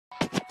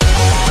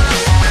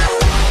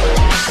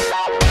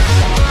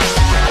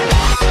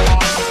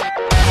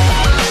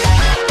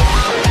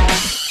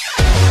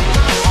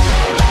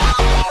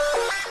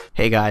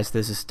Hey guys,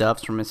 this is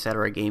Stubbs from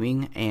Etc.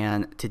 Gaming,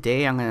 and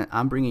today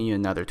I'm bringing you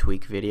another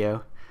tweak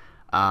video.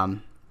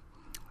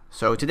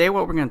 So today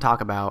what we're going to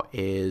talk about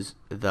is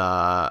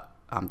the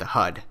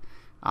HUD,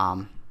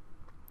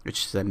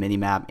 which is the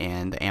minimap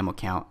and the ammo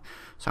count.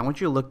 So I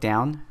want you to look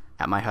down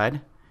at my HUD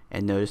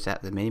and notice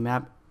that the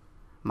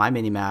my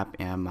minimap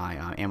and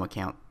my ammo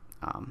count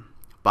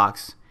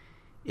box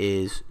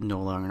is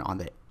no longer on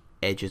the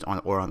edges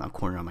or on the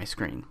corner of my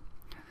screen.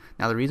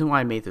 Now the reason why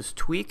I made this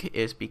tweak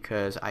is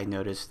because I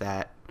noticed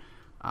that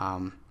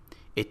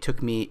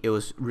it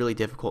was really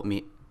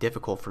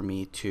difficult for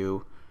me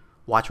to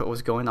watch what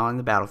was going on in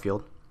the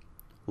battlefield,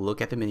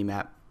 look at the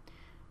minimap,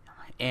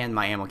 and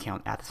my ammo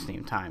count at the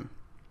same time.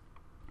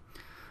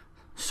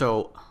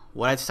 So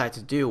what I decided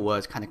to do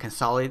was kind of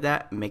consolidate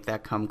that, make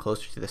that come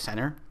closer to the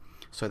center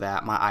so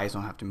that my eyes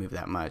don't have to move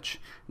that much.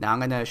 Now I'm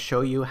going to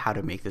show you how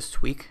to make this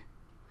tweak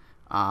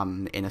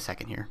in a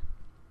second here.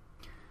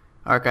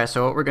 Alright guys,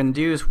 so what we're going to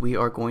do is we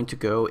are going to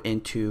go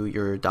into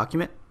your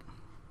document,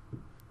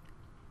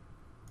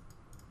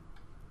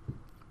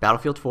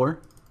 Battlefield 4,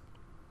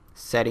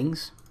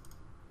 Settings,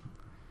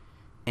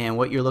 and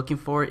what you're looking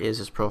for is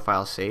this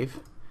profile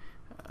save.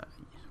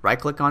 Right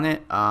click on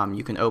it.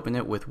 You can open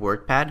it with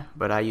WordPad,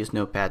 but I use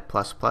Notepad++.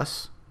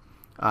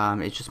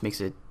 It just makes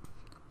it,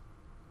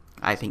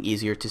 I think,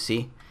 easier to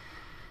see.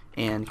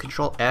 And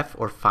Control F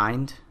or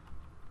find,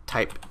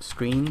 type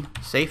screen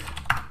safe.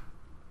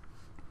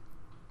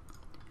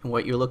 And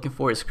what you're looking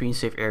for is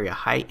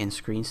ScreenSafeAreaHeight and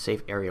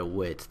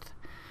ScreenSafeAreaWidth.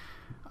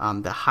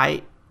 The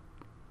height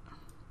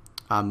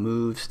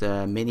moves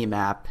the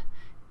minimap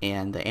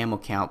and the ammo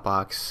count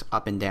box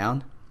up and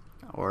down,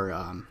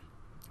 or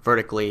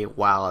vertically,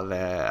 while the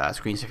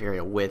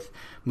ScreenSafeAreaWidth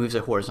moves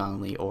it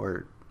horizontally,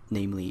 or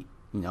namely,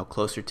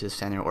 closer to the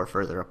center or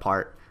further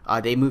apart.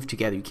 They move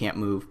together. You can't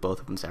move both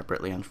of them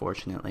separately,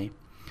 unfortunately.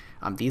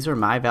 These are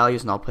my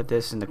values, and I'll put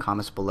this in the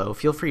comments below.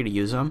 Feel free to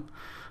use them.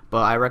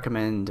 But I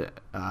recommend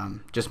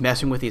just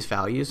messing with these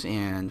values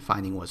and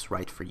finding what's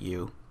right for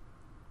you.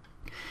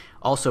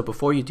 Also,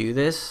 before you do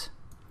this,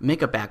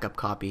 make a backup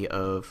copy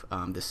of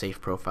the safe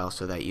profile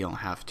so that you don't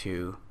have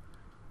to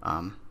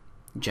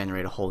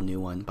generate a whole new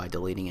one by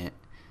deleting it.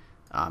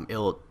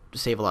 It'll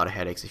save a lot of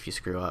headaches if you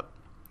screw up.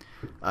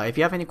 If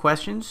you have any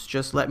questions,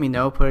 just let me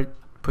know. Put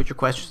your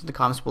questions in the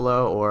comments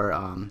below,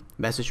 or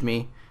message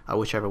me,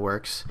 whichever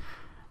works.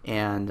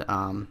 And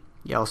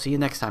yeah, I'll see you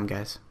next time,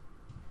 guys.